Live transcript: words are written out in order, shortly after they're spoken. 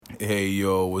Hey,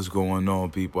 yo, what's going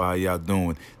on, people? How y'all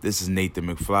doing? This is Nathan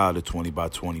McFly, the 20 by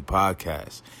 20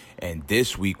 podcast. And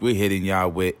this week, we're hitting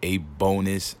y'all with a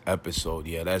bonus episode.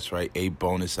 Yeah, that's right, a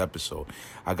bonus episode.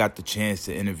 I got the chance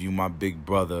to interview my big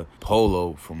brother,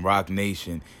 Polo, from Roc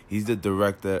Nation. He's the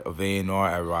director of A&R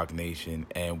at Roc Nation,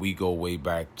 and we go way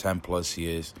back 10 plus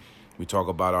years. We talk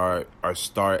about our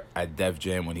start at Def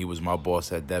Jam when he was my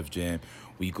boss at Def Jam.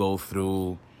 We go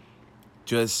through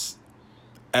just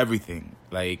everything,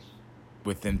 like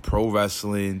within pro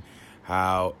wrestling,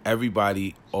 how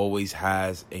everybody always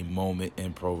has a moment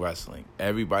in pro wrestling.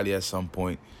 Everybody at some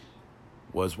point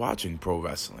was watching pro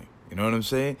wrestling. You know what I'm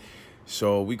saying?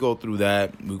 So we go through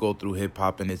that. We go through hip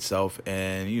hop in itself.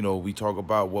 And, you know, we talk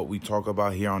about what we talk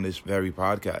about here on this very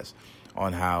podcast,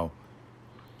 on how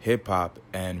hip hop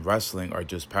and wrestling are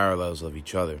just parallels of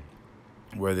each other,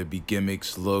 whether it be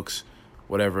gimmicks, looks,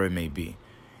 whatever it may be.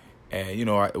 And, you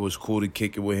know, it was cool to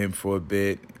kick it with him for a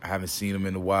bit. I haven't seen him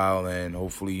in a while, and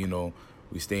hopefully, you know,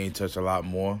 we stay in touch a lot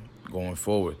more going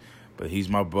forward. But he's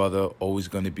my brother, always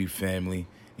going to be family.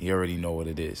 You already know what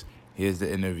it is. Here's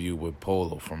the interview with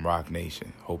Polo from Roc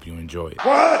Nation. Hope you enjoy it.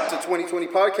 What? It's a 2020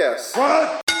 podcast.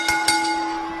 What?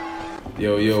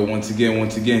 Yo, once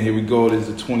again, here we go. This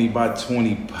is the 20 by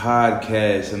 20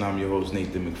 podcast, and I'm your host,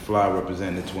 Nathan McFly,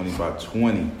 representing the 20 by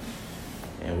 20.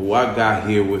 And who I got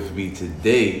here with me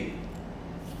today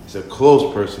is a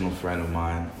close personal friend of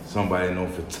mine, somebody I know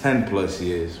for 10 plus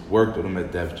years, worked with him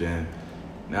at Def Jam.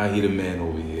 Now he the man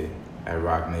over here at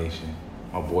Roc Nation.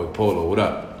 My boy Polo, what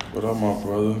up? What up, my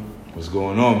brother? What's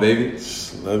going on, baby?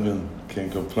 Just living. Can't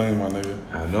complain, my nigga.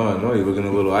 I know. You're looking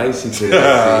a little icy today.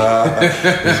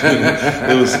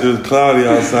 It was cloudy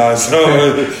outside, so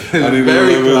I need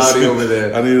very cloudy over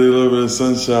there. I need a little bit of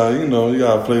sunshine. You know, you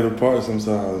gotta play the part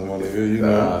sometimes, my nigga. You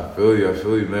know. I feel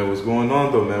you, man. What's going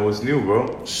on, though, man? What's new,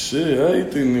 bro? Shit,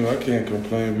 everything new. I can't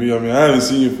complain, B. I mean, I haven't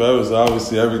seen you forever, so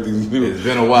obviously everything's new. It's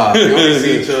been a while. We only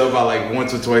see each other about like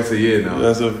once or twice a year now.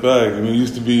 That's a fact. I mean, it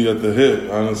used to be at the hip,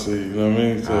 honestly. You know what I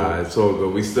mean? So, it's all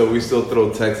good. We still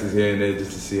throw texts here and there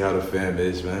just to see how the fam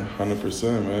is, man.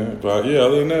 100%, man. But yeah,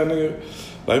 other than that, nigga,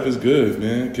 life is good,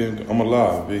 man. I'm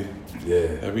alive, B.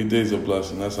 Yeah. Every day's a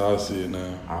blessing. That's how I see it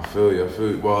now. I feel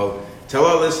you. Well, tell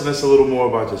our listeners a little more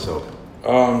about yourself.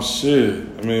 Shit.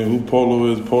 I mean, who Polo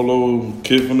is? Polo,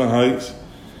 kid from the Heights. You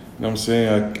know what I'm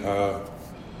saying? I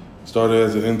started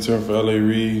as an intern for L.A.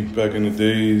 Reid back in the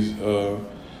days.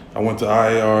 I went to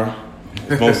IAR.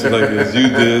 Mostly like as you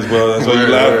did as well. That's why you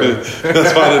laughing.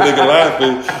 That's why the nigga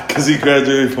laughing, because he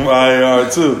graduated from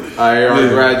IAR too. IAR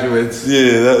graduates.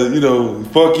 Yeah,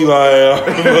 fuck you IAR.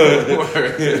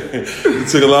 He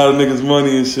took a lot of niggas'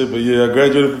 money and shit. But yeah, I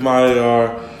graduated from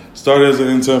IAR. Started as an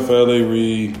intern for L.A.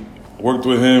 Reid. Worked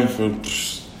with him for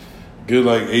good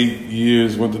like 8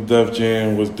 years. Went to Def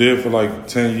Jam. Was there for like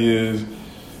 10 years.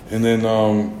 And then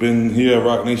been here at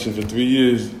Roc Nation for 3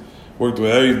 years. Worked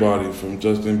with everybody from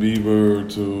Justin Bieber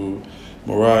to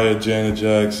Mariah, Janet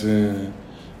Jackson,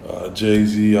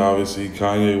 Jay-Z, obviously,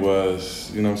 Kanye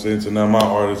West, you know what I'm saying? So now my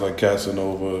artists like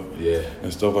Casanova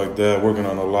and stuff like that, working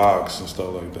on the locks and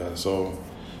stuff like that. So,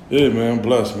 yeah, man, I'm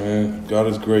blessed, man. God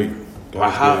is great.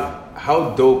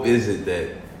 How dope is it that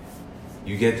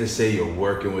you get to say you're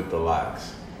working with the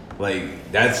locks?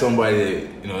 Like, that's somebody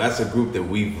that, that's a group that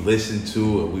we've listened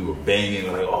to and we were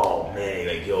banging, like, oh, man,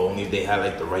 like, yo, only if they had,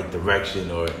 like, the right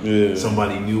direction or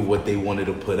somebody knew what they wanted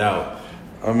to put out.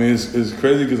 I mean, it's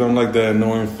crazy because I'm like that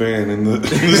annoying fan in the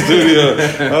studio.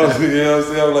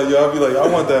 I'm like, yo, I'll be like, I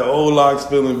want that old Locks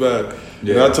feeling back.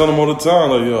 Yeah. And I tell them all the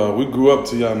time, like, yo, we grew up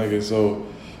to y'all niggas. So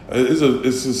it's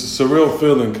a surreal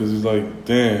feeling because it's like,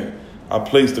 damn, I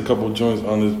placed a couple joints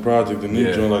on this project and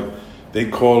this joint, like, they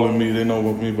calling me, they know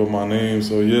me by my name.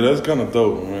 So, yeah, that's kind of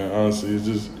dope, man. Honestly, it's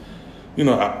just, you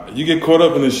get caught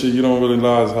up in this shit. You don't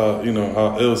realize how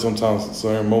ill sometimes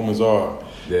certain moments are.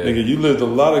 Yeah. Nigga, you lived a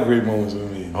lot of great moments with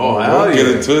me. Oh, hell yeah. Don't get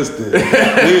it twisted.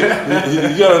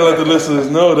 you gotta let the listeners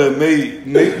know that Nate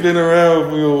been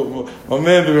around. My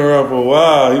man been around for a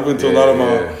while. He been to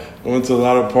went to a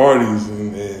lot of parties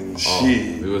and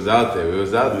shit. We was out there, bro. We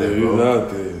was out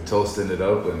there. Toasting it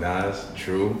up, but it's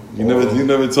true. You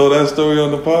never told that story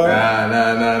on the pod? Nah,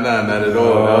 not at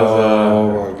all.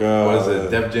 Oh my God. It was a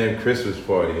Def Jam Christmas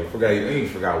party. I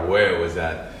forgot where it was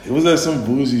at. It was at some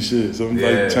bougie shit,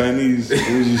 like Chinese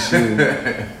bougie shit.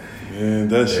 Man,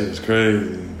 that shit was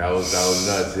crazy. That was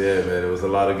nuts, yeah, man. It was a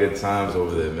lot of good times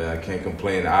over there, man. I can't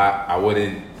complain. I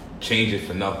wouldn't change it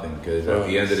for nothing because at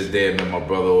the end of the day, I met my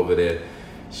brother over there.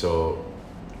 So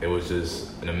it was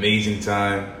just an amazing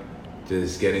time.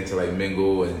 Just getting to like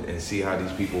mingle and see how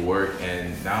these people work.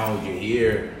 And now you're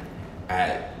here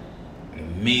at an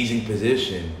amazing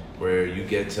position where you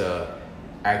get to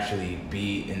actually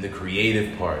be in the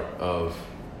creative part of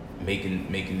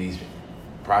making these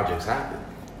projects happen.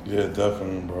 Yeah,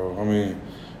 definitely, bro. I mean,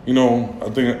 you know, I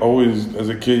think always as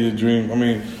a kid you dream. I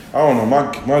mean, I don't know.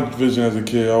 My vision as a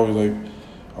kid, I always like,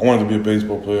 I wanted to be a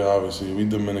baseball player. Obviously, we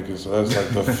Dominicans, so that's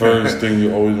like the first thing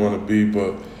you always want to be.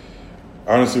 But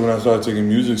honestly, when I started taking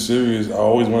music serious, I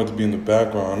always wanted to be in the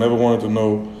background. I never wanted to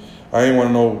know. I didn't want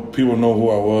to know people know who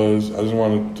I was. I just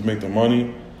wanted to make the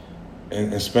money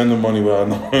and spend the money without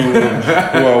knowing who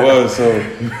I was. So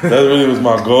that really was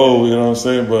my goal. You know what I'm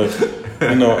saying? But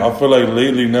you know, I feel like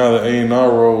lately now the A&R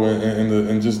role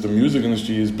and just the music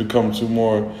industry has become too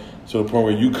more to the point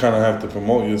where you kind of have to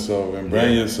promote yourself and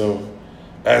brand yourself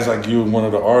as like you're one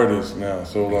of the artists now.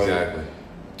 So like,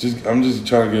 I'm just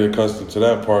trying to get accustomed to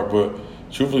that part. But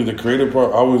truthfully, the creative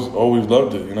part, I always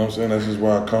loved it. You know what I'm saying? That's just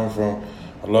where I come from.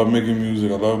 I love making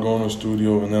music. I love going to the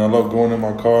studio, and then I love going in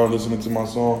my car, listening to my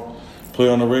song, play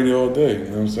on the radio all day. You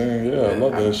know what I'm saying? Yeah, I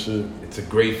love that shit. It's a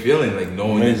great feeling, like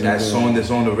knowing that song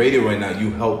that's on the radio right now, you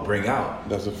help bring out.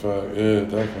 That's a fact. Yeah,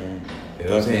 definitely. You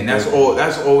know what I'm saying?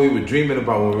 That's all we were dreaming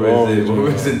about when we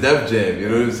was in Def Jam. You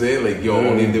know what I'm saying? Like,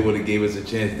 only if they would have gave us a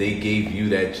chance, they gave you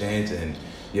that chance, and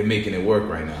you're making it work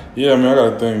right now. Yeah, I mean, I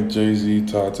gotta thank Jay-Z,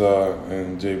 Tata,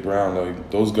 and Jay Brown. Like,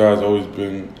 those guys always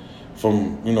been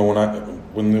from, you know,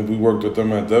 when we worked with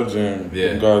them at Def Jam,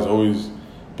 them guys always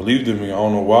believed in me. I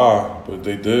don't know why, but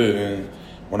they did. And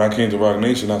when I came to Roc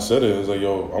Nation, I said it. It was like,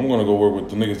 yo, I'm gonna go work with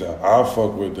the niggas that I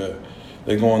fuck with, that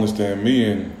they gonna understand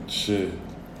me and shit.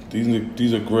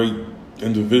 These are great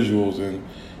individuals and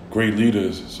great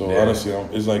leaders. So honestly,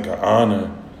 it's like an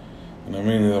honor. You know what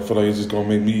I mean? I feel like it's just gonna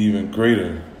make me even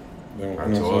greater.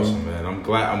 That's awesome, man. I'm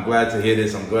glad to hear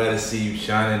this. I'm glad to see you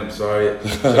shining. I'm sorry,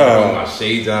 I'm my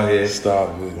shades out here. Stop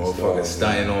it. Motherfucker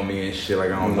stunting on me and shit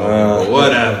like I don't know. But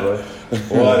whatever.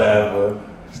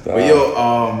 Stop. But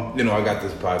yo, you know, I got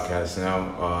this podcast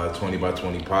now, 20 by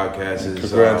 20 podcast.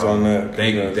 Congrats on that.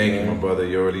 Thank you, my brother.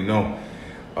 You already know.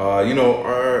 You know,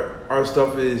 our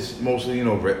stuff is mostly, you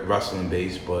know, wrestling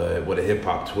based, but with a hip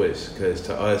hop twist. Because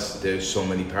to us, there's so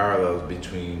many parallels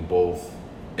between both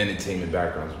entertainment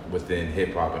backgrounds within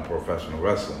hip hop and professional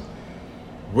wrestling.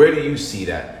 Where do you see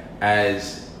that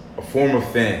as a former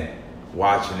fan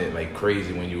watching it like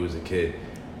crazy when you was a kid?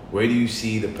 Where do you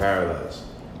see the parallels?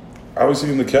 I was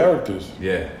seeing the characters.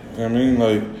 Yeah. You know what I mean?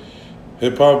 Like,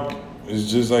 hip hop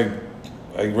is just like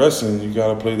wrestling. You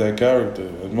gotta play that character.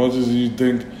 As much as you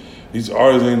think these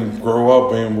artists didn't grow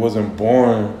up and wasn't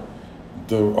born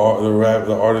the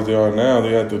artists they are now,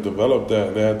 they had to develop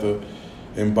that. They had to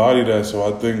embody that. So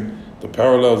I think the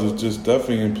parallels is just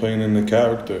definitely in playing in the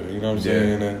character. You know what I'm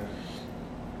saying? And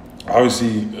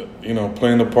obviously, you know,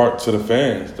 playing the part to the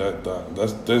fans.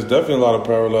 There's definitely a lot of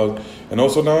parallels. And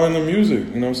also now in the music,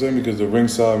 you know what I'm saying? Because the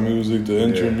ringside music, the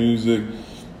intro music,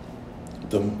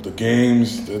 the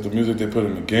games, the music they put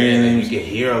in the games. You can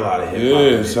hear a lot of hip hop.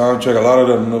 Yeah, soundtrack. A lot of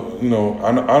them, you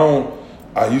know,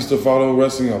 I used to follow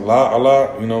wrestling a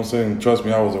lot, you know what I'm saying? Trust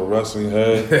me, I was a wrestling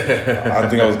head. I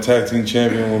think I was a tag team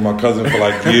champion with my cousin for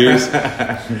like years.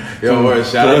 Yo,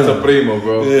 shout out to Primo,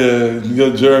 bro. Yeah,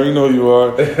 yo, Jeremy, you know who you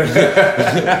are.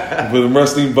 But the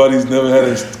wrestling buddies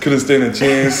couldn't stand a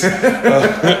chance.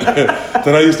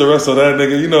 Then I used to wrestle that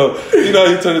nigga. You know,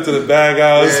 you turn into the bad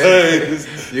guys.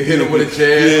 Hey, you hit him with a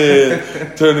chair.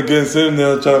 Yeah, turn against him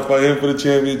now, try to fight him for the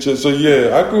championship. So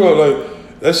yeah, I grew up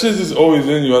like, that shit's just always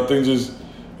in you. I think just,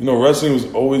 you know, wrestling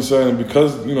was always something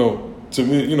because, you know, to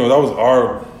me, you know, that was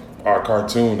our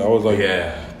cartoon. That was like,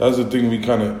 that's the thing we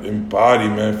kind of embody,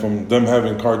 man, from them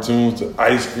having cartoons to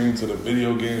ice cream to the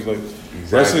video games. Like,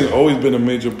 wrestling always been a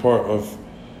major part of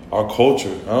our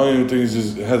culture. I don't even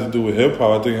think it has to do with hip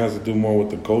hop. I think it has to do more with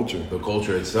the culture. The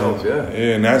culture itself, Yeah,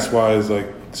 and that's why it's like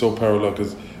so parallel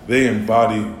because they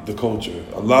embody the culture.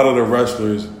 A lot of the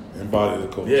wrestlers embody the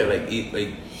culture. Yeah,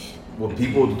 like what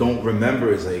people don't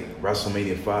remember is like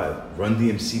WrestleMania 5. Run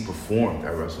DMC performed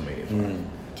at WrestleMania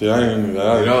 5. See, I ain't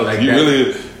that. You know, like you that.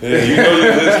 Really, you know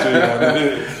your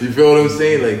history. You feel what I'm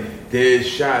saying? Like, there's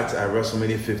shots at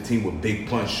WrestleMania 15 with Big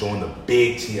Punch showing the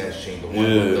big TS chain, the one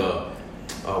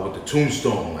with the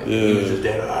tombstone. Like, he was just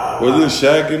there. Was it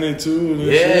Shaq in it too?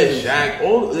 Shaq.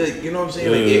 All, like, you know what I'm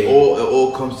saying? Like, it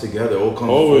all comes together. It all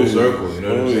comes full circle. You know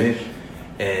what I'm saying?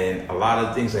 And a lot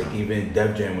of things, like even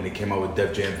Def Jam, when they came out with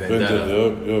Def Jam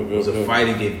Vendetta, was a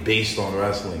fighting game based on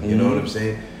wrestling. You know what I'm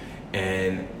saying?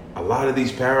 And a lot of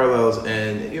these parallels,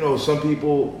 and you know, some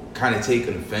people kind of take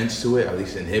offense to it. At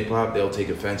least in hip hop, they'll take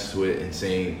offense to it and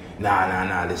saying,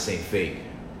 "Nah, this ain't fake.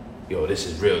 Yo, this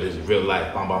is real. This is real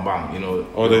life. Bam, bam, bam." You know?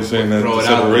 Oh, they saying that the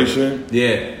separation?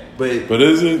 Yeah. But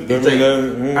is it?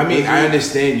 I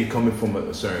understand you coming from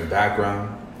a certain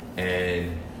background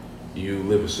and you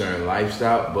live a certain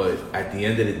lifestyle, but at the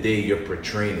end of the day, you're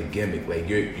portraying a gimmick. Like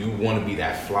you want to be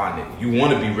that fly nigga. You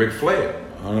want to be Ric Flair.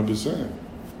 100%.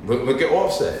 Look at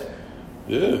Offset.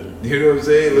 Yeah. You know what I'm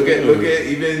saying? Look at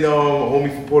even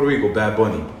homie from Puerto Rico, Bad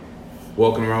Bunny,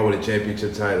 walking around with a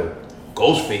championship title.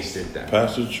 Ghostface did that.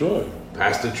 Pastor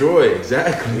Troy,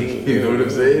 exactly. You know what I'm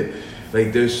saying?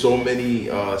 Like there's so many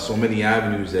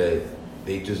avenues that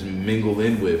they just mingle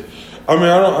in with. I've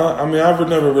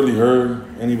never really heard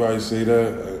anybody say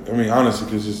that. I mean, honestly,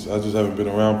 because I just haven't been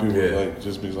around people like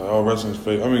just be like, oh, wrestling's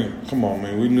fake. I mean, come on,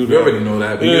 man, we knew that. We already know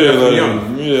that.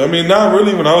 Yeah, I mean, not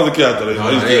really. When I was a kid, I thought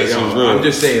I'm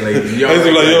just saying, like,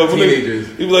 young, teenagers.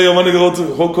 He was like, yo, my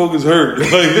nigga Hulk Hogan's hurt. Like,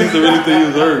 he used to really think he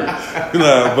was hurt.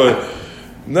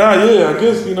 I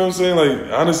guess, you know what I'm saying?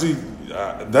 Like, honestly,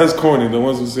 that's corny. The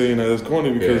ones who saying that's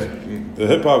corny because the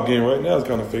hip hop game right now is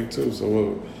kind of fake too.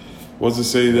 So, what's to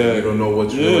say that you don't know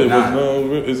what's real or not?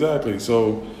 No, exactly.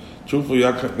 So, truthfully,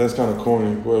 that's kind of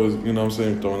corny. Whereas, you know what I'm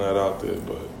saying, throwing that out there.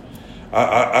 But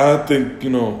I think, you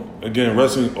know, again,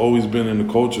 wrestling always been in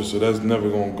the culture, so that's never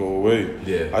gonna go away.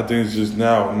 Yeah. I think it's just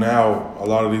now a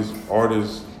lot of these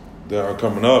artists that are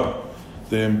coming up,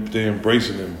 they're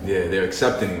embracing them. Yeah, they're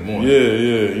accepting it more.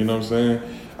 Yeah, you know what I'm saying?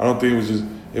 I don't think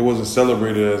it wasn't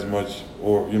celebrated as much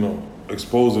or, you know,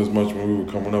 exposed as much when we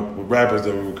were coming up with rappers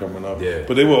that we were coming up. Yeah.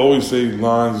 But they would always say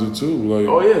lines or two. Like,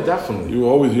 oh yeah, definitely. You will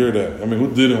always hear that. I mean,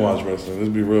 who didn't watch wrestling? Let's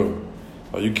be real.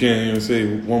 Like, you can't even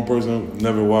say one person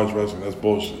never watched wrestling. That's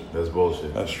bullshit.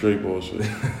 That's straight bullshit.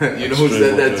 You know who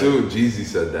said that too? Jeezy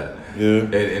said that. Yeah.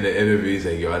 In the interview, he's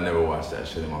like, yo, I never watched that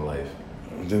shit in my life.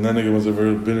 Then that nigga must have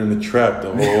been in the trap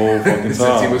the whole fucking time.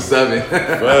 Since he was 7.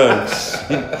 Facts.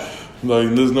 Like,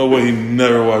 there's no way he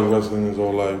never watched wrestling his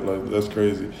whole life. Like, that's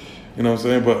crazy. You know what I'm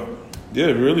saying? But, yeah,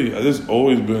 really, wrestling's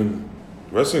always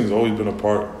been a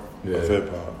part of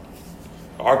hip-hop.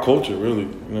 Our culture, really. You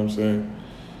know what I'm saying?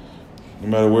 No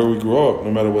matter where we grew up,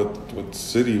 no matter what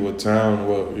city, what town,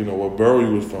 what borough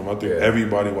you was from, I think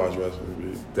everybody watched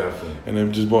wrestling. Definitely. And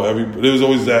then just about there was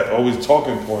always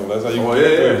talking point. That's how you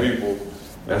get people.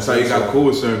 That's how you got cool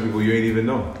with certain people you ain't even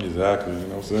know. Exactly, you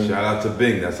know what I'm saying? Shout out to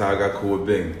Bing. That's how I got cool with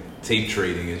Bing. Tape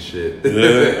trading and shit.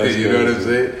 Yeah, you know what I'm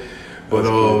saying? But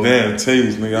damn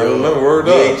tapes, nigga. I remember word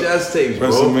up. VHS tapes, bro.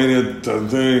 WrestleMania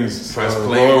things. Press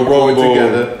play, Royal Rumble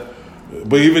together.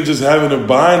 But even just having to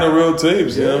buy the real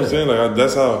tapes, you know what I'm saying? Like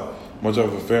that's how much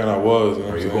of a fan I was. You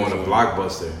know or you're going to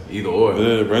Blockbuster, either or.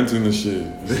 Yeah, renting the shit.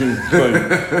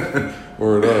 Like,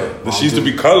 word up. This used to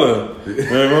be color. Man,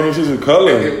 remember those shits with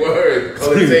color? Word.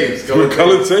 Color tapes.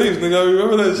 Color tapes, nigga. I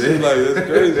remember that shit. Like, that's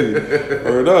crazy.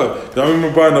 Word up. I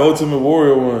remember buying the Ultimate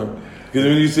Warrior one. Because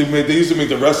when they used to make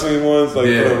the wrestling ones, like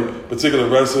for a particular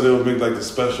wrestler, they would make like the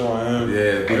special on him. Yeah,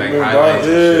 it'd be like highlights. I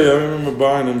remember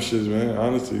buying them shits, man.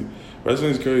 Honestly,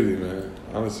 wrestling's crazy, man.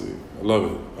 Honestly, I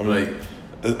love it. I'm like,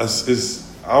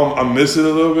 I miss it a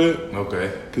little bit.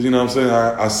 Okay. Because, you know what I'm saying?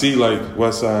 I see, like,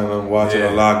 Westside and I'm watching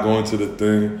a lot going to the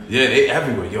thing. Yeah, they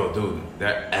everywhere. Yo, dude,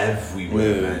 they're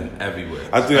everywhere, man. Everywhere.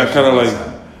 I think I kind of,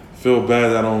 like, feel bad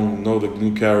that I don't know the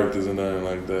new characters and nothing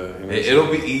like that. You know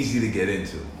it'll be easy to get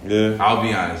into. Yeah. I'll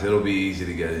be honest. It'll be easy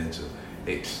to get into.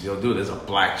 Yo, dude, there's a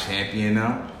black champion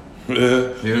now. Yeah.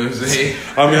 You know what I'm saying?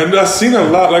 I mean, I've seen a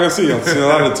lot. Like I've seen a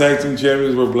lot of the tag team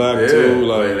champions were black, too.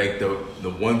 Like the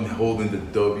one holding the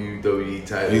WWE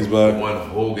title. He's black. The one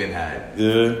Hogan had.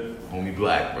 Yeah. Homie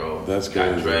black, bro. That's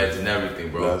crazy. Got dreads and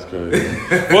everything, bro. That's crazy.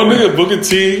 Well, nigga, Booker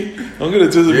T. Don't get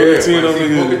it twisted. Booker T.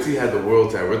 Booker T had the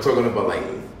world title. We're talking about, like,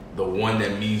 the one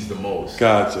that means the most.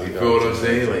 Gotcha. You feel what I'm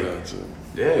saying? Gotcha.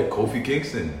 Yeah, Kofi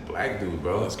Kingston, black dude,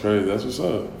 bro. That's crazy. That's what's up.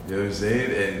 You know what I'm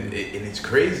saying? And it's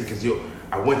crazy because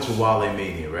I went to Wale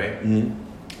Mania, right?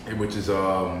 Mm-hmm. Which is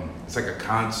it's like a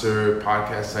concert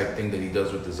podcast type thing that he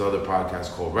does with this other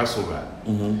podcast called Wrestle Rap.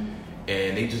 Mm-hmm.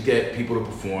 And they just get people to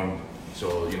perform.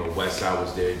 So, you know, Westside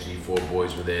was there, G4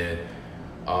 Boys were there,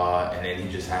 and then he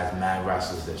just has mad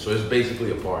wrestlers there. So it's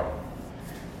basically a party.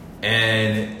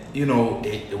 And, you know,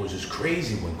 it was just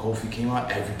crazy. When Kofi came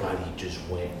out, everybody just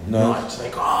went nuts.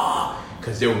 Like,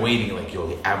 because they're waiting, like,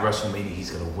 yo, at WrestleMania, he's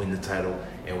going to win the title.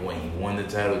 And when he won the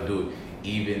title, dude,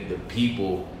 even the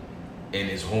people in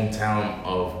his hometown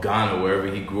of Ghana, wherever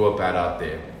he grew up at out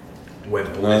there,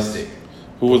 went ballistic. Nice.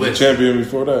 Who was the champion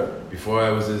before that? Before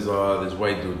that was this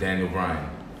white dude, Daniel Bryan.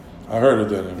 I heard of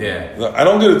that. Yeah. I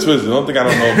don't get it twisted. I don't think I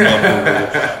don't know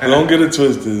about Don't get it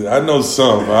twisted. I know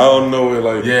some, but I don't know it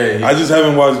like. Yeah. I just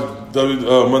haven't watched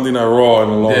Monday Night Raw in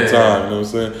a long time. You know what I'm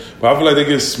saying? But I feel like they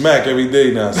get smack every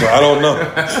day now, so I don't know.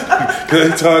 Because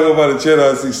every time I go by the channel,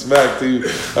 I see smack to you.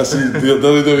 I see the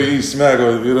WWE smack,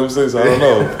 or you know what I'm saying? So I don't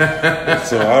know.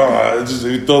 So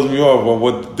it throws me off on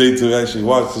what day to actually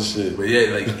watch this shit. But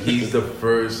yeah, like he's the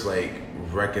first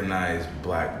recognized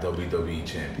black WWE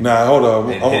champion. Nah, hold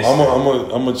on.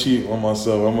 I'm gonna cheat on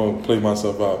myself. I'm gonna play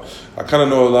myself out. I kind of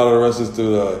know a lot of the wrestlers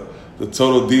through the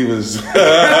Total Divas.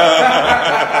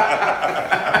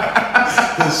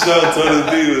 The show Total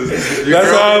Divas.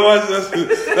 That's how I watch.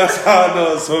 That's how I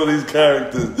know some of these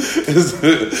characters.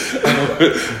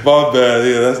 My bad.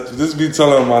 Yeah, this be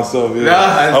telling myself. Yeah,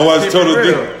 nah, I watch Total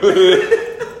Divas.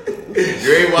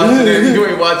 You ain't watching it. You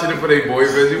ain't watching it for their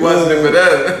boyfriends. You watching it for them.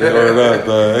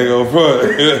 Ain't gonna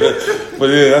front. But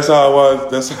yeah, that's how I watch.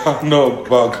 That's how I know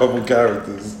about a couple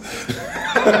characters.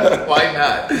 Why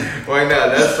not? Why not?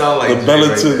 That sounds like the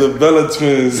Bella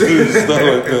twins, stuff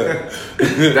like that.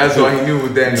 That's why he knew who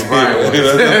Daniel Bryan was.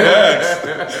 That's the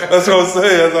facts. That's what I'm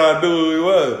saying. That's how I knew who he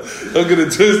was. Don't get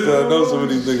it twisted. I know some of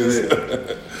these niggas.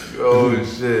 Oh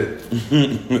shit.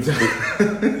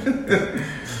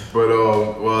 But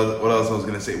what else I was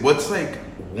gonna say? What's like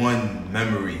one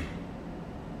memory,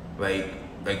 like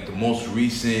the most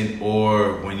recent,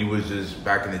 or when you was just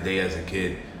back in the day as a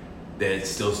kid, that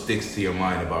still sticks to your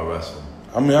mind about wrestling?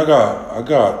 I mean, I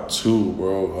got two,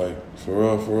 bro. Like for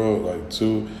real, like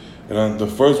two. And the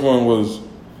first one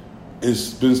it's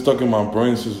been stuck in my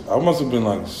brain since I must have been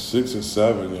like 6 or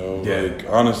 7, yo. Yeah. Like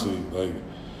honestly, like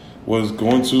was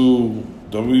going to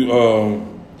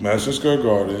Madison Square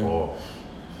Garden. Oh.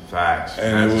 Facts.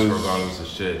 And it was a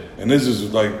shit. And this is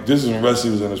when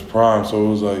wrestling was in its prime, so it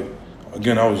was like,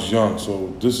 again, I was young, so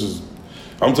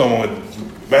I'm talking about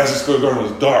Madison Square Garden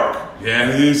was dark. Yeah.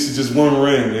 And you see just one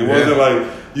ring. It wasn't like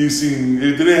you see.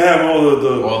 They didn't have all the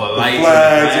lights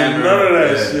flags and none of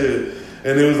that yeah. shit.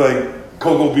 And it was like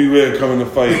Coco B. Red coming to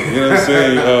fight. You know what I'm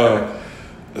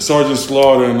saying? Sergeant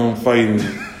Slaughter and them fighting.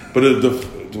 But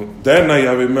that night,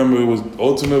 I remember it was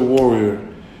Ultimate Warrior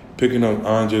picking up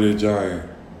Andre the Giant.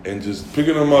 And just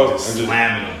picking him up and just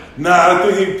slamming him. Nah,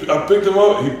 I picked him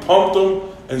up, he pumped him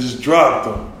and just dropped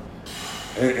him.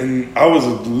 And I was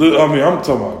I'm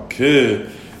talking about a kid.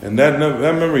 And that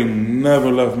memory never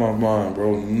left my mind,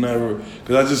 bro. Never.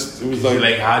 Because it was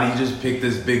like how do you just pick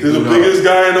this big dude up? The biggest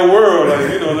guy in the world. Like,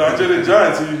 you know, Andre the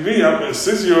Giant. To me, I'm a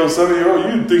 6-year-old, 7-year-old,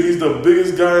 you think he's the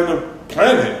biggest guy in the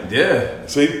planet. Yeah.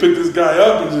 So he picked this guy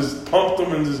up and just pumped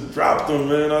him and just dropped him,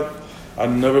 man. I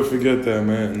never forget that,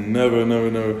 man. Never.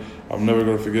 I'm never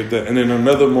going to forget that. And then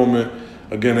another moment,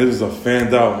 again, it was a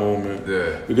fanned out moment.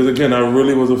 Yeah. Because, again, I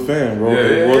really was a fan, bro.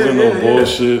 It wasn't no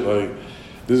bullshit. Like,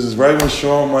 this is right when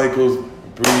Shawn Michaels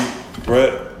beat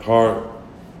Bret Hart.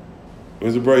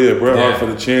 Was it Bret? Yeah, Bret Hart for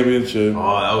the championship.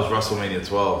 Oh, that was WrestleMania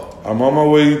 12. I'm on my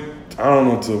way, I don't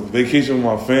know, to vacation with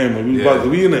my family.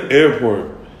 We in the airport.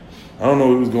 I don't know,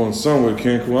 we was going somewhere,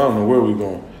 Cancun. I don't know where we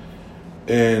going.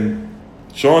 And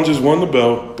Shawn just won the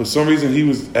belt. For some reason, he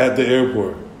was at the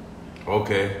airport.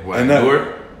 Okay. What,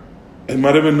 Newark? It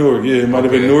might have been Newark. Yeah, it might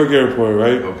have been Newark Airport,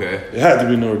 right? Okay. It had to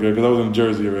be Newark because I was in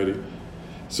Jersey already.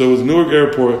 So it was Newark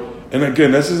Airport. And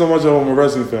again, that's just how much I'm a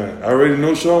wrestling fan. I already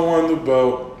know Shawn won the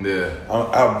belt. Yeah.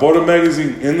 I bought a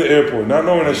magazine in the airport, not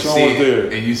knowing that Shawn was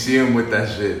there. And you see him with that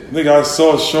shit. Nigga, I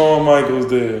saw Shawn Michaels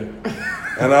there.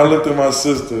 And I looked at my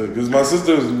sister. Because my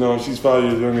sister, she's 5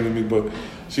 years younger than me, but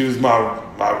she was my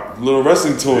little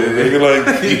wrestling toy. Nigga,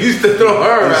 like, you used to throw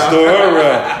her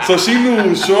around. So she knew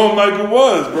who Shawn Michaels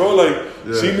was, bro. Like,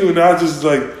 she knew. And I just,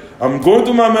 like, I'm going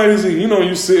through my magazine. You know,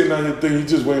 you sitting on your thing. You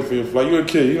just waiting for your flight. You're a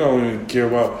kid. You don't even care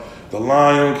about the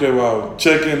line. You don't care about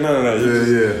checking, none of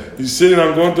that. You sitting,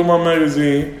 I'm going through my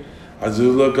magazine. I just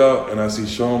look up and I see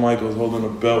Shawn Michaels holding a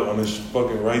belt on his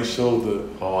fucking right shoulder.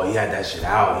 Oh, he had that shit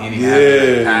out. He didn't have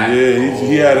it packed.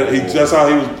 He had it. That's how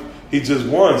he was. He just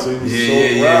won, so he was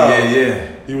so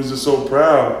proud. He was just so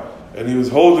proud, and he was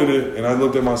holding it. And I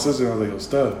looked at my sister and I was like, "Yo,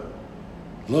 Steph,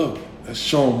 look, that's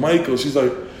Shawn Michaels." She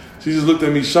just looked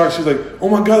at me shocked. She's like, "Oh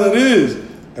my God, that is!"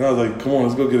 And I was like, "Come on,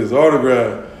 let's go get his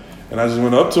autograph." And I just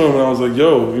went up to him and I was like,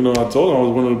 "Yo, I told him I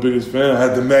was one of the biggest fans. I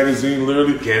had the magazine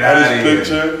literally, had his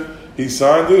picture." He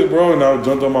signed it, bro, and I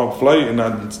jumped on my flight and I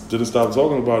didn't stop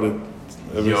talking about it.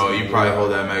 Yo, you probably hold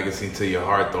that magazine to your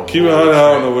heart though. Keep it 100,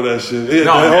 I don't know what that shit. Yeah,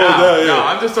 no,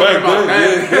 I'm just talking about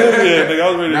that. Nigga, I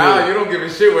was ready. Now you don't give a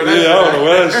shit where that shit. Yeah, I don't know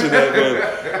where that shit at,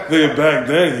 but nigga, back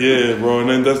then, bro. And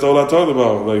then that's all I talked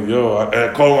about. Like, yo,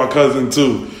 I called my cousin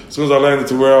too. As soon as I landed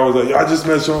to where I was like, yo, I just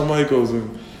met Shawn Michaels,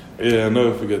 and I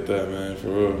never forget that, man, for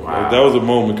real. Wow. Like, that was a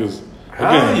moment because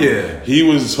again, he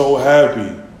was so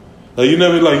happy. Like you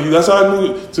never like that's how I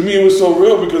knew. To me, it was so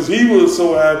real because he was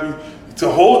so happy to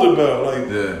hold the belt. Like,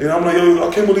 and I'm like, yo,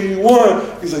 I can't believe you won.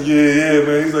 He's like, yeah,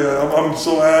 man. He's like, I'm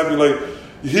so happy. Like,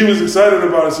 he was excited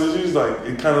about it. So he's like,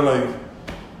 it kind of like,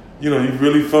 you know, you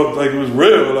really felt like it was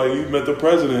real. Like you met the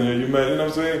president, or you met, you know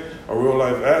what I'm saying, a real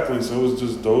life athlete. So it was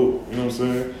just dope. You know what I'm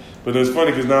saying? But it's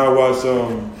funny because now I watch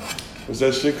what's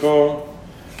that shit called?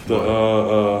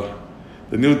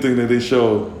 The new thing that they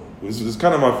show. It's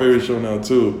kind of my favorite show now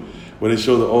too, where they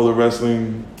show all the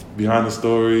wrestling behind the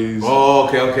stories. Oh,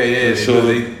 okay, yeah. So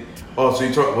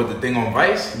you talk with the thing on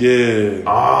Vice? Yeah.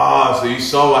 So you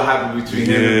saw what happened between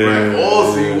him and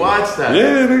Brett. So you watched that?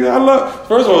 Yeah, nigga.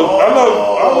 First of all, I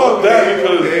love that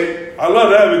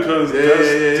because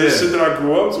that's shit that I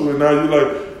grew up to, and now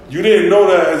you didn't know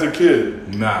that as a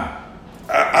kid. Nah.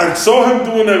 I saw him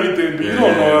doing everything, but you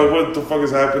don't know what the fuck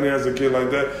is happening as a kid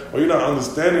like that, or you're not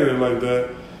understanding it like that.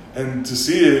 And to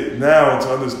see it now,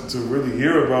 to really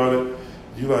hear about it,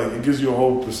 it gives you a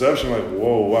whole perception. Like,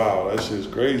 whoa, wow, that shit's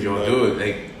crazy. Yo,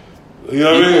 like, dude, you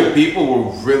know what I mean? People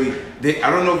were really. I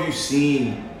don't know if you've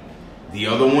seen the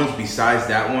other ones besides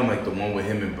that one, like the one with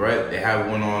him and Brett. They had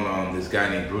one on this guy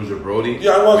named Bruiser Brody.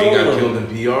 Yeah, I watched. He got killed in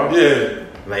PR. Yeah,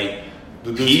 like.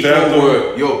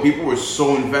 People were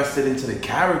so invested into the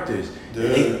characters. Yeah.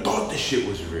 They thought the shit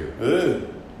was real. Yeah.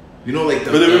 You know, like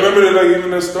but they remember that, like, even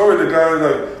the story, the guy,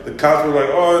 like, the cops were like,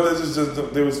 oh, this is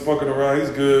just, they was fucking around, he's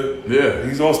good. Yeah.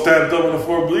 He's all stabbed up on the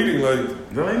floor bleeding,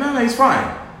 like. They're like, no, he's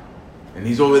fine. And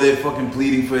he's over there fucking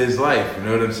pleading for his life, you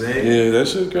know what I'm saying? Yeah, that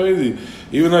shit's crazy.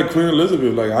 Even like Queen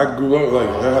Elizabeth, like, I grew up, like,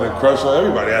 I had a crush on,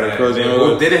 everybody had a crush on her.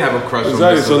 Who didn't have a crush on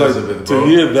Miss Elizabeth, bro? To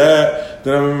hear that,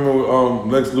 then I remember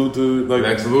Lex Luthor, like.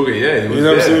 Lex Luger, yeah, he was you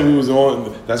know what I'm saying? He was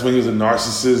on, that's when he was a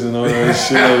narcissist and all that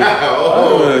shit. Like,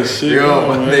 that shit. Yo,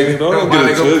 my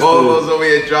nigga Polo's over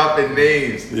here dropping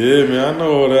names. Yeah, man, I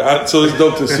know all that. So it's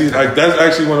dope to see. Like, that's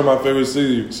actually one of my favorite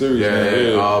series.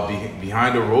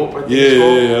 Behind the Rope, I think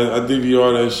I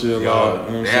DVR that shit a lot.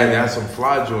 They had some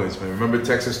fly joints, man. Remember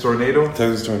Texas Tornado?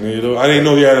 Texas Tornado. I didn't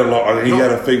know he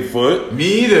had a fake foot.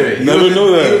 Me either. Never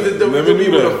knew that. He was the Never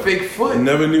knew that. With a fake foot.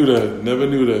 Never knew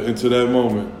that until that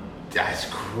moment. That's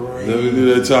crazy. Never knew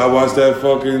that until I watched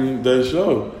that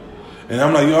show. And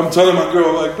I'm like, I'm telling my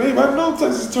girl, like, babe, I know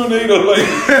Texas Tornado. Like,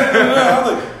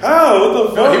 I'm like, how? What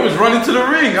the fuck? He was running to the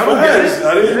ring. I don't get it.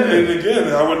 I didn't. And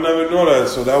again, I would never know that.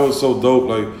 So that was so dope,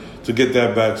 like, to get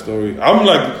that backstory. I'm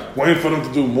like waiting for them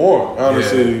to do more,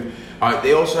 honestly. Yeah. They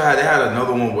had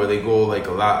another one where they go like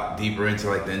a lot deeper into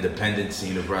like the independent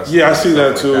scene of wrestling. Yeah, I see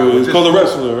that too. It's called The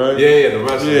Wrestler, right? Yeah, The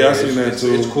Wrestler. Yeah, I seen that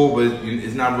too. It's cool, but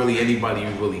it's not really anybody you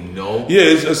really know.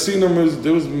 Yeah, I seen them.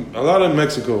 There was a lot in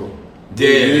Mexico. Yeah,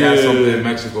 they had something in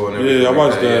Mexico and everything. Yeah, I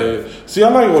watched that. Yeah. See, I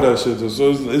like all that shit though.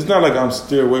 So it's not like I'm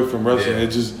steer away from wrestling.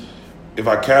 It's just if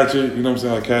I catch it, you know what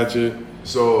I'm saying, I catch it.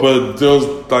 So, but there's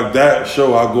like that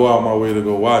show, I go out my way to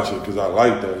go watch it because I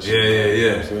like that shit. Yeah. You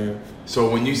know what I'm saying? So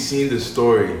when you seen the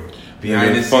story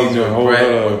behind the scenes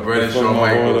with Brett and Shawn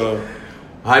Michaels,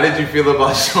 how did you feel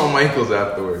about Shawn Michaels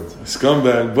afterwards?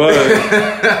 Scumbag, but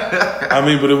I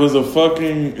mean, but it was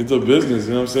it's a business,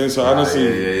 you know what I'm saying? So honestly,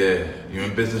 yeah. You're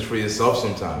in business for yourself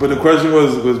sometimes. But the question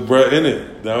was Brett in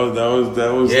it? That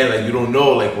was. Yeah, like you don't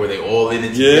know, like were they all in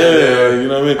it together? Yeah, you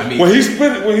know what I mean. When he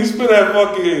spit that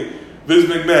fucking Vince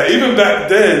McMahon, even back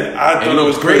then, I thought it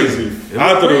was crazy.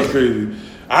 I thought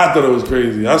it was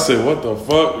crazy. I said, what the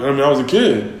fuck? I mean, I was a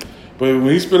kid. But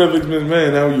when he spit up Vince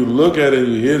McMahon, now when you look at it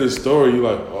and you hear the story, you're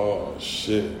like, oh,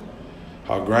 shit.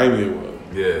 How grimy it was.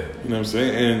 Yeah. You know what I'm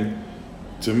saying? And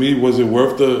to me, was it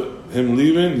worth him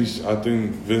leaving? I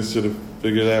think Vince should have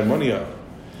figured that money out.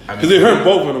 Because it hurt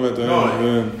both of them at the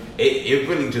end. It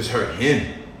really just hurt him.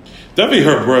 Definitely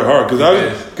hurt Bret Hart.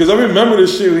 Because I remember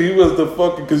this shit when he was the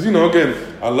fucking... Because, you know, again,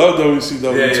 I love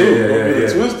WCW too. Don't get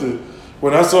it twisted.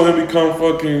 When I saw him become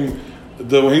fucking...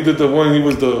 when he did the one, he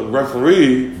was the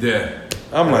referee. Yeah.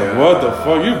 I'm like, what the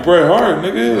fuck? You Bret Hart,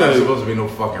 nigga. You're not supposed to be no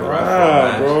fucking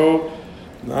wrestler, bro.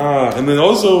 Nah. And then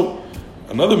also,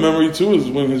 another memory too is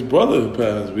when his brother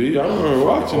passed, B. I remember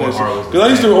watching that shit. Because I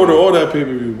used to order all that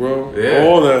pay-per-view, bro. Yeah.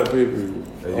 All that pay-per-view.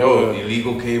 Yo,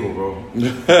 illegal cable, bro. My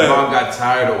mom got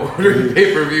tired of ordering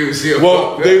pay-per-views.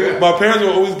 Well, my parents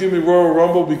would always give me Royal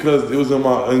Rumble because it was in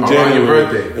January. Your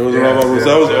birthday. It was around my birthday.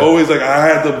 So I was always like, I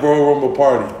had the Royal Rumble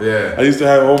party. Yeah. I used to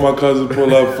have all my cousins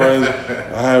pull up, friends.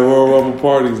 I had Royal Rumble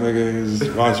parties, nigga.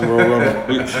 Just watching Royal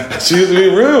Rumble. She used to be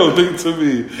real, to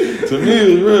me. To me,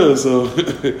 it was real. So,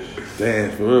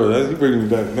 damn, for real. You bringing me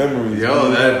back memories.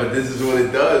 Yo, but this is what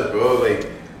it does, bro. Like,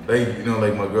 you know,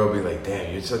 like my girl be like,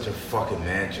 damn, you're such a fucking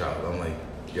man child. I'm like,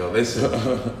 yo, listen,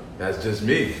 that's just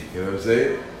me. You know what I'm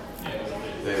saying?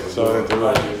 Sorry to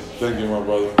interrupt you. Thank you, my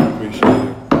brother. I appreciate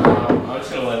it. I'm just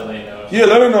gonna let Elaine know. Yeah,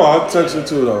 let her know. I'll text her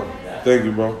too, though. Thank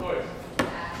you, bro. Of course.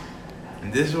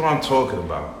 And this is what I'm talking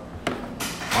about.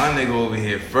 My nigga over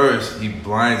here, first, he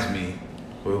blinds me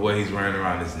with what he's wearing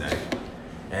around his neck.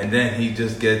 And then he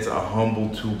just gets a humble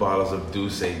 2 bottles of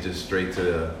Douce just straight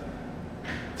to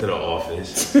the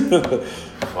office. Fuck,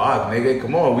 nigga,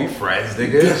 come on, we friends,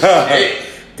 nigga. Shit.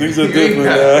 Things are different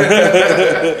now.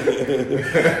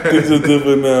 Things are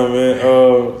different now,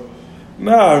 man.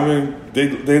 Nah, I mean,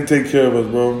 they take care of us,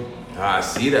 bro. I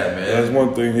see that, man. That's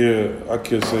one thing here. I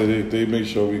can say they make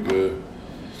sure we good.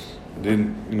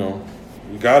 Then, you know,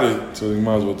 we got it, so you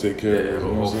might as well take care of it.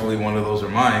 You know Hopefully one of those are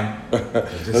mine.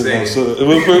 Just saying. It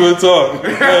was pretty talk.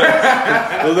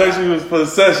 It was actually for the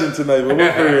session tonight, but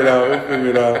we'll figure it out.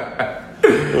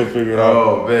 We'll figure it out.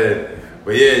 Oh, man.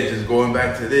 But yeah, just going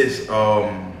back to this.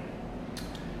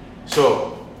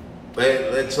 So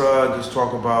let's just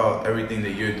talk about everything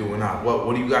that you're doing now.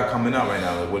 What do you got coming out right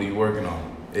now? Like, what are you working on?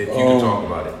 If you can talk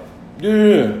about it.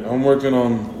 Yeah, I'm working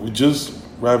on. We just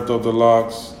wrapped up the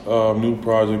Locks new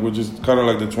project, which is kind of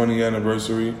like the 20th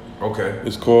anniversary. Okay.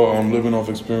 It's called Living Off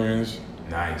Experience.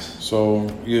 Nice. So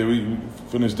yeah, we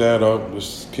finished that up.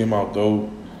 Just came out dope.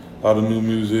 A lot of new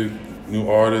music, new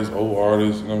artists, old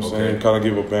artists. You know what I'm saying? Kind of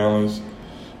give a balance,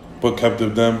 but kept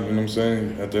it them. You know what I'm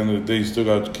saying? At the end of the day, you still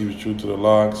got to keep it true to the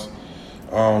Locks.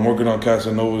 Working on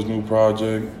Casanova's new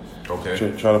project. Okay.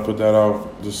 Try to put that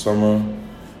out this summer.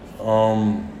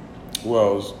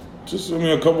 Well, just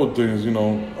a couple of things, you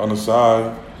know, on the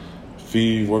side.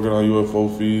 Feed, working on UFO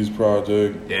Feed's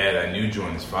project. Yeah, that new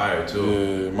joint is fire too.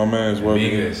 Yeah, my man's working.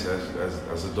 Amigas,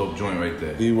 that's a dope joint right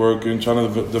there. He working,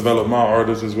 trying to develop my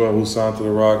artists as well, who signed to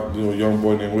the Rock. You know, a young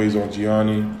boy named Waze on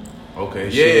Gianni. Okay,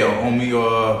 yeah, homie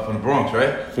from the Bronx,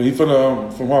 right? He from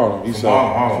Harlem. East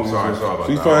side. Harlem. Sorry about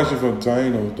He's that. actually from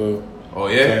Taino. Oh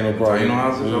yeah, Taino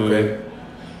houses. Yeah. Okay.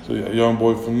 So yeah, a young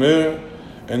boy from there,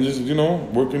 and just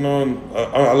working on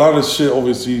a lot of shit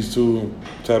overseas too,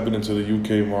 tapping into the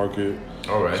UK market.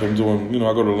 All right. So I'm doing,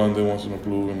 I go to London once in a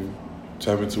blue and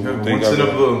tap into what they once got. in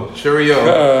a blue, cheerio.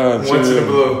 Once in a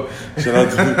blue. Shout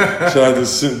out to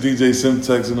DJ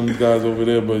Simtex and them guys over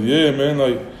there. But yeah, man,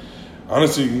 like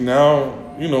honestly, now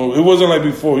it wasn't like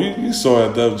before. You saw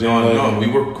at Def Jam. No, we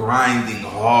were grinding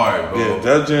hard, bro. Yeah,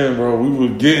 Def Jam, bro. We were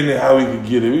getting it how we could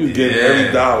get it. We was getting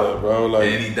every dollar, bro. Like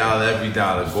every dollar.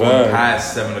 Going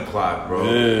past 7 o'clock, bro.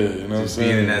 Yeah, you know what I'm saying.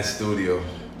 Being in that studio.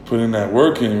 Putting that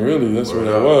work in, really. That's what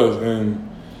that was. And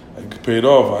it paid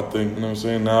off, I think. You know what I'm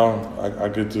saying? Now I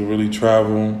get to really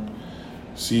travel,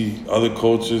 see other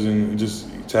cultures, and just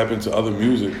tap into other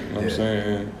music. You know what I'm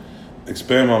saying? And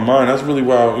expand my mind. That's really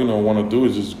what I want to do,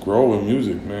 is just grow in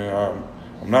music, man.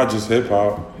 I'm not just hip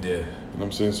hop. Yeah. You know what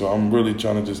I'm saying? So I'm really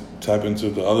trying to just tap into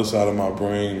the other side of my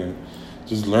brain and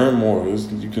just learn more.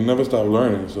 You can never stop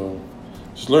learning. So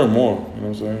just learn more, you know what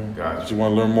I'm saying? Gotcha. You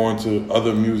want to learn more into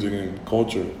other music and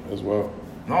culture as well.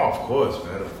 No, of course,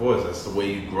 man. Of course. That's the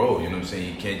way you grow. You know what I'm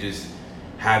saying? You can't just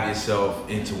have yourself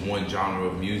into one genre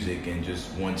of music and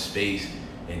just one space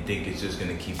and think it's just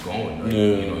going to keep going. Like,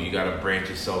 you got to branch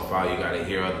yourself out. You got to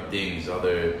hear other things,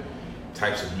 other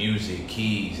types of music,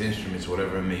 keys, instruments,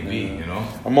 whatever it may be,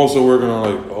 I'm also working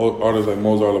on artists like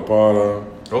Mozart La Parra.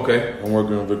 Okay. I'm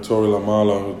working on Victoria La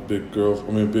Mala, big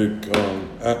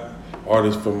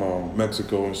artist from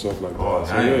Mexico and stuff like that. Oh,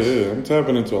 so nice. Yeah, I'm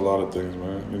tapping into a lot of things,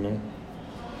 man,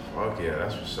 Fuck yeah,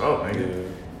 that's what's up, nigga.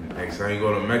 Yeah. Next time you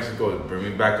go to Mexico, bring me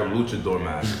back a luchador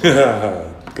mask.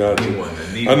 Got you.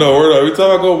 I know, word. Every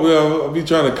time I go, I'll be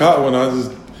trying to cop one. I'm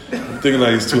thinking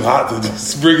like it's too hot to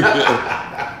just bring it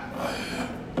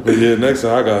in. But yeah, next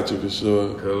time I got you for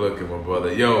sure. Good looking, my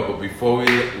brother. Yo, but before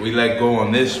we let go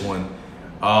on this one,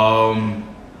 I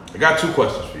got 2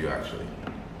 questions for you, actually.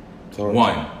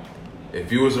 One,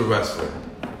 if you was a wrestler,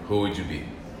 who would you be?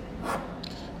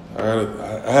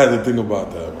 I had to think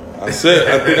about that, man. I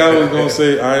think I was gonna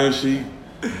say Iron Sheik,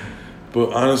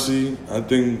 but honestly, what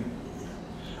do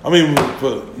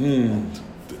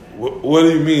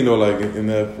you mean though? Like in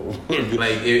that,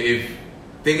 like if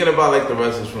thinking about like the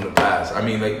wrestlers from the past. I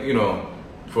mean, like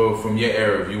from your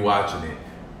era, if you watching it,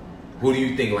 who do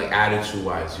you think like attitude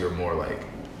wise you're more like?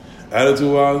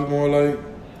 Attitude wise, more like.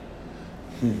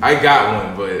 I got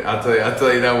one, but I'll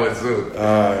tell you that one soon.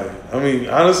 I mean,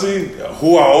 honestly,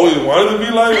 who I always wanted to be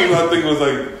like, I think it was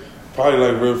like probably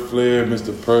like Ric Flair,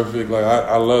 Mr. Perfect. Like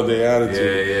I love their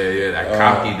attitude. Yeah, that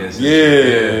cockiness.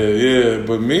 Yeah.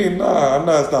 But me, nah, I'm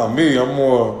not. It's not me. I'm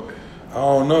more. I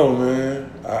don't know, man.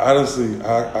 Honestly,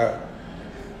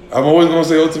 I'm always gonna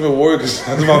say Ultimate Warrior because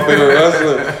that's my favorite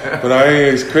wrestler. But I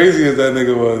ain't as crazy as that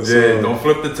nigga was. Yeah, so. Don't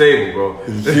flip the table, bro.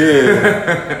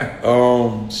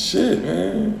 Yeah. Shit,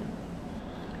 man.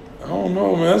 don't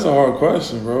know, man. That's a hard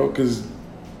question, bro. Cause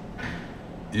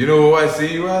you know who I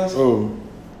see you as? oh,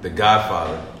 The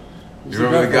Godfather. You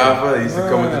remember The Godfather? He used to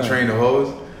come with the train of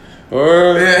hose.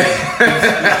 or Yeah.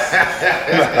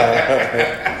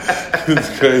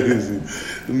 it's crazy.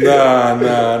 Nah.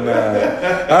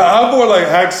 I more like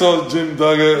Hacksaw Jim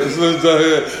Duggan.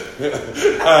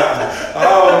 I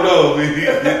don't know, man.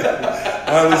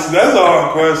 Honestly, that's a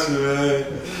hard question, man.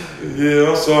 Yeah,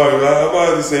 I'm sorry, man. I'm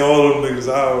about to say all them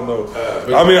niggas. I don't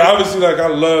know. I mean, obviously, like I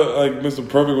love, like Mr.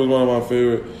 Perfect was one of my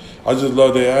favorite. I just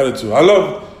love their attitude. I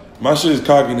love my shit is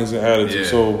cockiness and attitude. Yeah.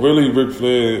 So really, Ric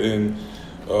Flair and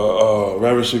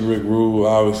Ravishing Rick Rude,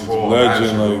 obviously, Oh,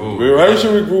 legend. Ravishing Like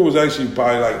Ravishing Rick Rude was actually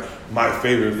probably like my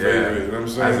favorite. You know what I'm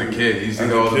saying? As a kid, he used to As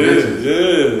go a all the kid,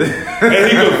 bitches. yeah. And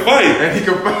he could fight. And he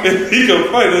could fight. He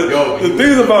can fight. Yo, The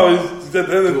thing about it is that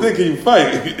the thing can you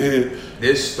fight.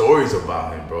 There's stories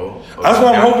about him, bro. That's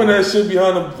why I'm hoping that shit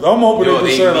behind the. I'm hoping Yo,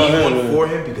 they they on need him. one Man. for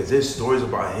him because there's stories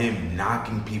about him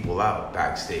knocking people out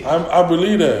backstage. I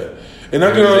believe that, and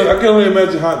I can only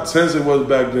imagine how tense it was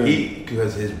back then.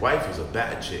 Because his wife was a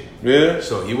bad chick. Yeah.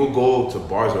 So he would go to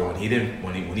bars with her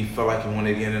when he felt like he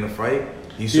wanted to get in a fight.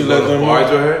 He used He to let go to them bars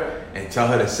out. with her and tell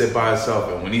her to sit by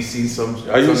herself. And when he sees some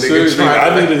Are you nigga serious?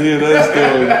 trying I need to hear that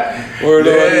story. Word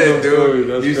up, I need yeah, that story. dude.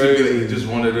 That's He used crazy. to be, he just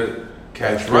wanted to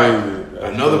catch That's right. crazy.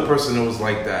 That's Another crazy. person that was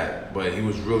like that, but he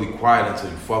was really quiet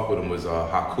until you fuck with him was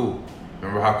Haku.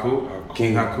 Remember Haku? Haku.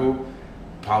 King Haku?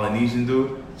 Polynesian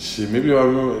dude. Shit, maybe I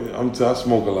remember. I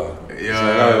smoke a lot. Yo,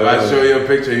 So, if I show you a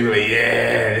picture, you be like,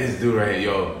 yeah, this dude right here,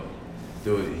 yo.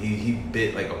 Dude, he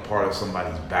bit like a part of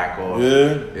somebody's back off.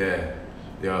 Yeah,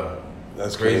 Yo.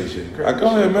 that's Crazy crazy. shit, crazy I can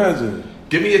only shit. imagine.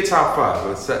 Give me your top five.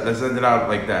 Let's end it out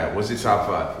like that. What's your top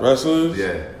five? Wrestlers.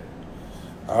 Yeah.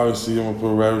 Obviously, I'm gonna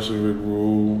put Ravishing Rick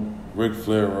Rude, Ric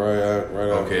Flair right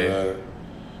Okay. after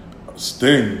that.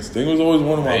 Sting was always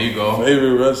one of my There you go.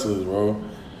 favorite wrestlers, bro.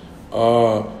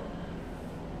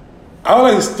 I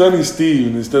like Stunny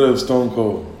Steve instead of Stone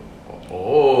Cold.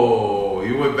 Oh,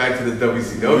 you went back to the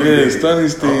WCW. Yeah, days. Stunny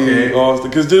Steve, Okay. Austin,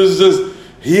 because there's just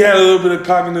he had a little bit of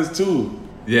cockiness too.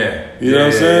 Yeah. You know what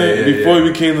I'm saying? Yeah, Before yeah.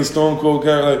 he became the Stone Cold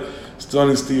character, like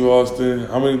Stunny Steve Austin.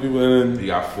 How many people? And You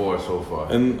got four so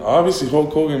far. And obviously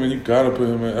Hulk Hogan, man, you gotta put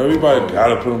him in. Everybody Hogan.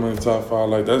 gotta put him in the top five.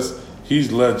 Like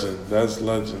he's legend. That's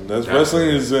legend. That's wrestling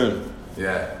is him.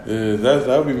 Yeah. Yeah, that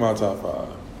would be my top five.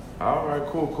 All right,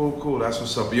 cool. That's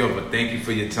what's up. Yo, but thank you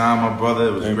for your time, my brother.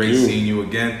 It was Thank great you. seeing you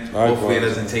again. Likewise. Hopefully it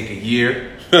doesn't take a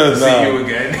year Nah. to see you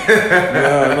again.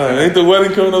 Nah. Ain't the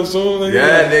wedding coming up soon? Nigga?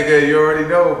 Yeah, nigga, you already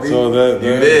know. B. So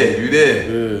you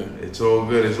did. Yeah. It's all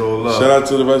good. It's all love. Shout out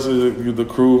to the rest of the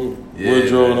crew, Yeah,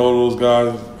 Woodrow man. and all those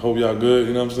guys. Hope y'all good.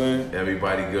 You know what I'm saying?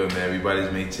 Everybody good, man.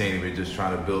 Everybody's maintaining. We're just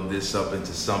trying to build this up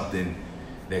into something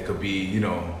that could be,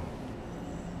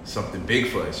 something big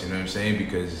for us. You know what I'm saying?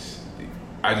 Because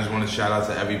I just want to shout out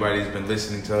to everybody that's been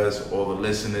listening to us, all the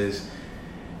listeners,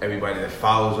 everybody that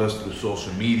follows us through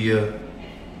social media.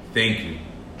 Thank you.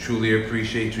 Truly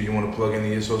appreciate you. You want to plug into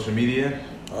your social media?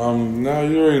 Now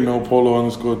you already know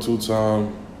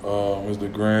Polo_2time,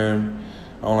 Mr. Graham.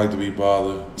 I don't like to be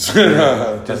bothered.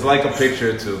 Just like a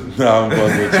picture or two. Nah, I'm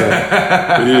buzzing.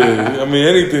 Yeah, I mean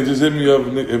anything. Just hit me up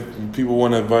if people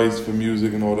want advice for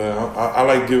music and all that. I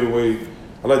like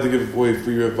to give away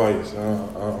free advice.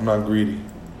 I'm not greedy.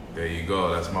 There you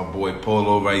go. That's my boy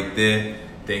Polo right there.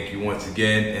 Thank you once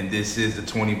again. And this is the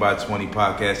 20 by 20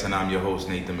 podcast, and I'm your host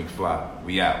Nathan McFly.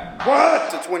 We out.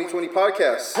 It's a 2020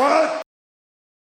 podcast.